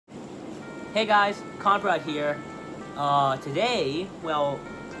Hey guys, Conrad here. Today,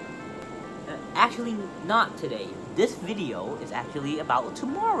 actually not today. This video is actually about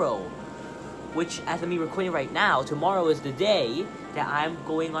tomorrow. Which, as I'm recording right now, tomorrow is the day that I'm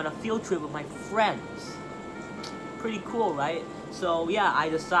going on a field trip with my friends. Pretty cool, right? So yeah, I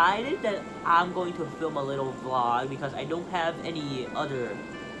decided that I'm going to film a little vlog because I don't have any other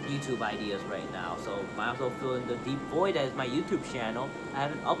YouTube ideas right now, so might as well fill in the deep void that is my YouTube channel. I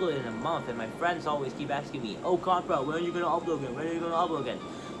haven't uploaded in a month, and my friends always keep asking me, "Oh, Conrad, when are you gonna upload again? When are you gonna upload again?"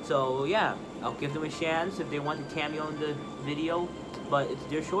 So yeah, I'll give them a chance if they want to cameo in the video, but it's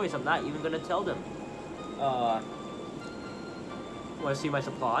their choice. I'm not even gonna tell them. Want to see my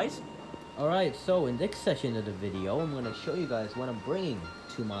supplies? Alright, so in this section of the video, I'm gonna show you guys what I'm bringing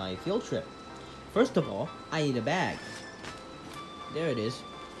to my field trip. First of all, I need a bag. There it is.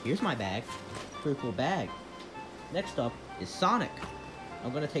 Here's my bag. Pretty cool bag. Next up is Sonic.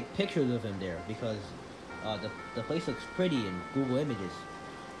 I'm gonna take pictures of him there because the place looks pretty in Google Images.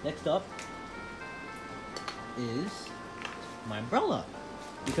 Next up is my umbrella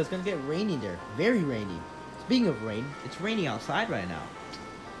because it's gonna get rainy there. Very rainy. Speaking of rain, it's raining outside right now.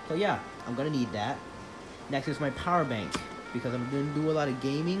 So yeah, I'm gonna need that. Next is my power bank because I'm gonna do a lot of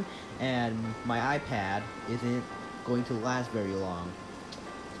gaming and my iPad isn't going to last very long.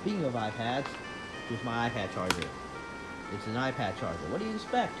 Speaking of iPads, here's my iPad charger. It's an iPad charger. What do you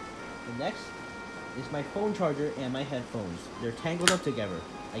expect? The next is my phone charger and my headphones. They're tangled up together.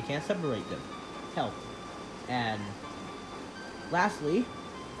 I can't separate them. Help. And lastly,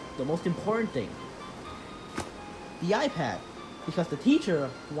 the most important thing, the iPad. Because the teacher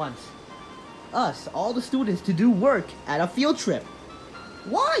wants us, all the students, to do work at a field trip.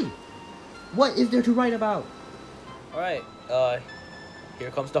 Why? What is there to write about? Alright, here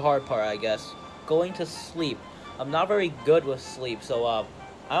comes the hard part, I guess. Going to sleep. I'm not very good with sleep, so, I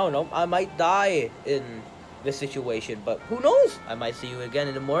don't know. I might die in this situation, but who knows? I might see you again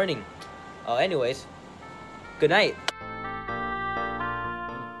in the morning. Anyways, good night.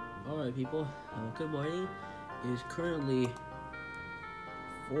 Alright, people. Good morning. It is currently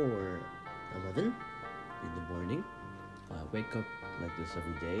 4:11 in the morning. I wake up like this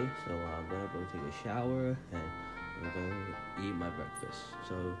every day, so I'm gonna go take a shower and I'm gonna eat my breakfast.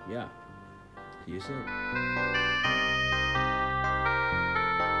 So yeah, see you soon.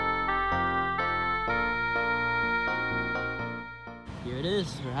 Here it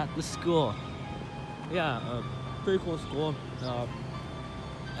is. We're at the school. Yeah, pretty cool school.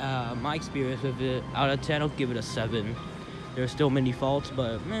 My experience with it, out of 10, I'll give it a 7. There are still many faults,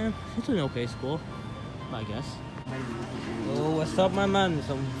 but man, it's an okay school, I guess. Oh, what's up, my man?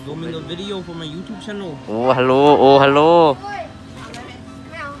 So I'm filming a video for my YouTube channel. Oh, hello. Oh, hello. No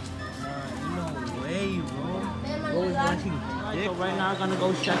way, bro. Bro is watching. So right now, I'm gonna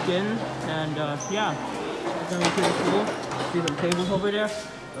go check in, and yeah, it's gonna be pretty cool. See some tables over there,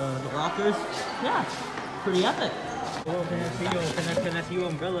 the lockers. Yeah, pretty epic. Oh, can I see your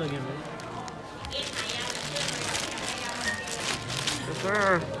umbrella again, bro?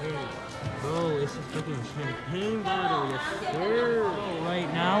 Sir. Bro, it's a freaking champagne bottle, yes sir. So right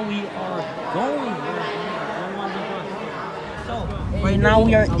now we are going on the bus. So right now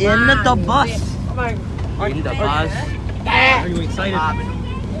we are in the bus. In the bus. Are you excited?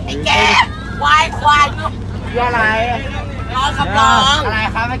 Are you excited?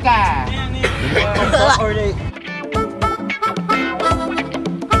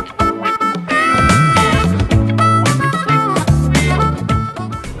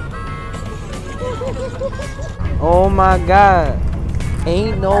 Oh my god.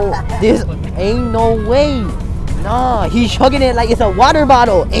 Ain't no way. Nah, he's chugging it like it's a water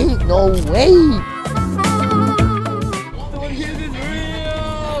bottle. Ain't no way.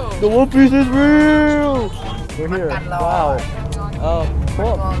 The One Piece is real. We're here. Wow.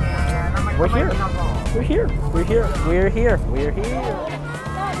 Cool. We're here. We're here. We're here. We're here. We're here.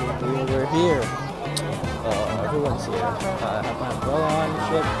 We're here. Everyone's here. I have my umbrella on and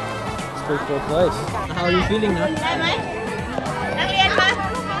shit. It's a pretty cool place. How are you feeling now?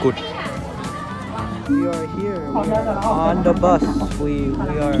 Good. We are here. We are on the bus. We're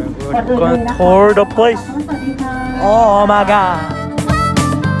gonna tour the place. Oh my god.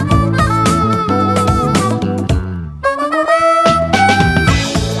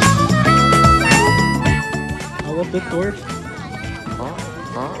 How was the tour?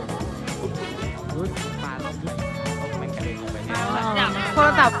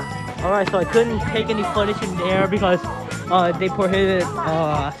 Alright, so I couldn't take any footage in there because they prohibited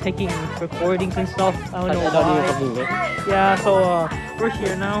taking recordings and stuff. I don't know why. Yeah, so we're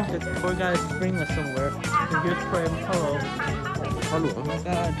here now. The tour guide is bringing us somewhere. And here's Prim. Hello. พ่อหลวง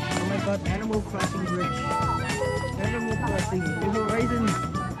Oh my god, Animal Crossing Bridge. Animal Crossing, New Horizons.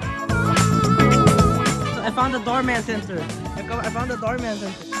 I found the doorman center. I found the doorman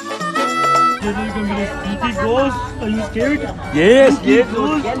center. You're gonna get a sneaky ghost? Are you scared? yes Sneaky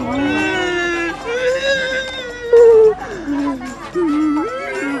ghost.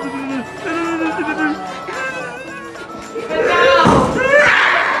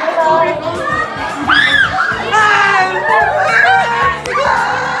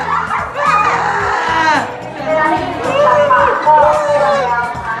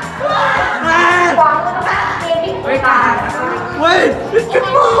 Wait, it can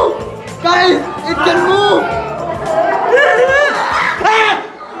move! Guys, it can move!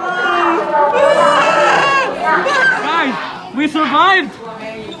 Guys, we survived!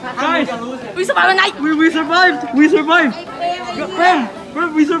 Guys, We survived the night. we survived! We survived! Bam!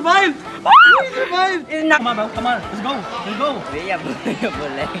 We survived! We survived! Come on, bro, come on, let's go! Let's go! อย่าเบื่อ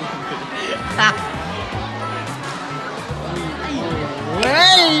เลย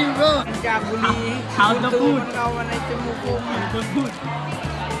Hey, bro! จากบุรี How the food? เอามาในจมูกกู The food!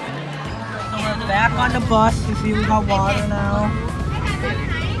 So we're back on the bus. You see, we got water now.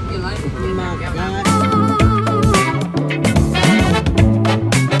 Oh my god.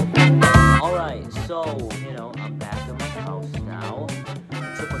 Alright, so, you know, I'm back at my house now. The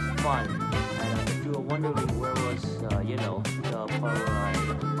trip was fun. And if you were wondering where was, you know, the part where I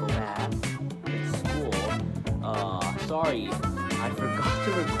go back in school, sorry, I forgot to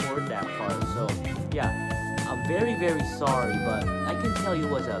record that part. So, yeah, I'm very, very sorry, but I can tell you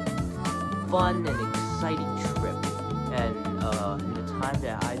it was a fun and exciting trip. And, in the time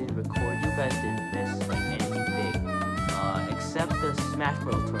that I didn't record, you guys didn't miss, like, anything big. Except the Smash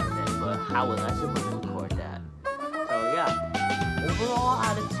Bros. Tournament, but how was I supposed to record that? So yeah, overall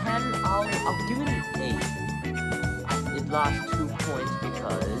out of 10, I'll give it an 8. It lost 2 points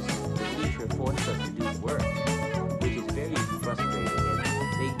because the teacher forced us to do work, which is very frustrating, and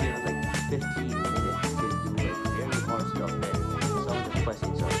they give us like 15 minutes to do like very hard stuff, and some of the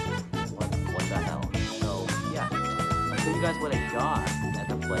questions are what the hell? So yeah, I'll show you guys what I got at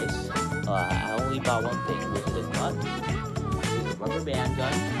the place. I only bought one thing, which is a gun. Rubber band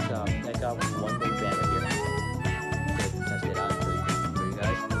gun. So I got one rubber band right here. Okay, test it out for you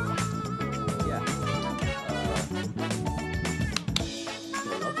guys. Yeah.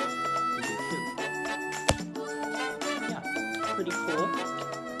 Yeah, pretty cool.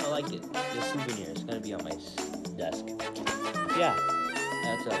 I like it. The souvenir is gonna be on my desk. Yeah,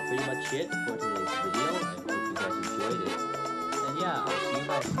 that's pretty much it for today's video. I hope you guys enjoyed it. And yeah, I'll see you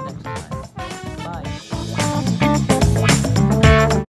guys next time. Bye.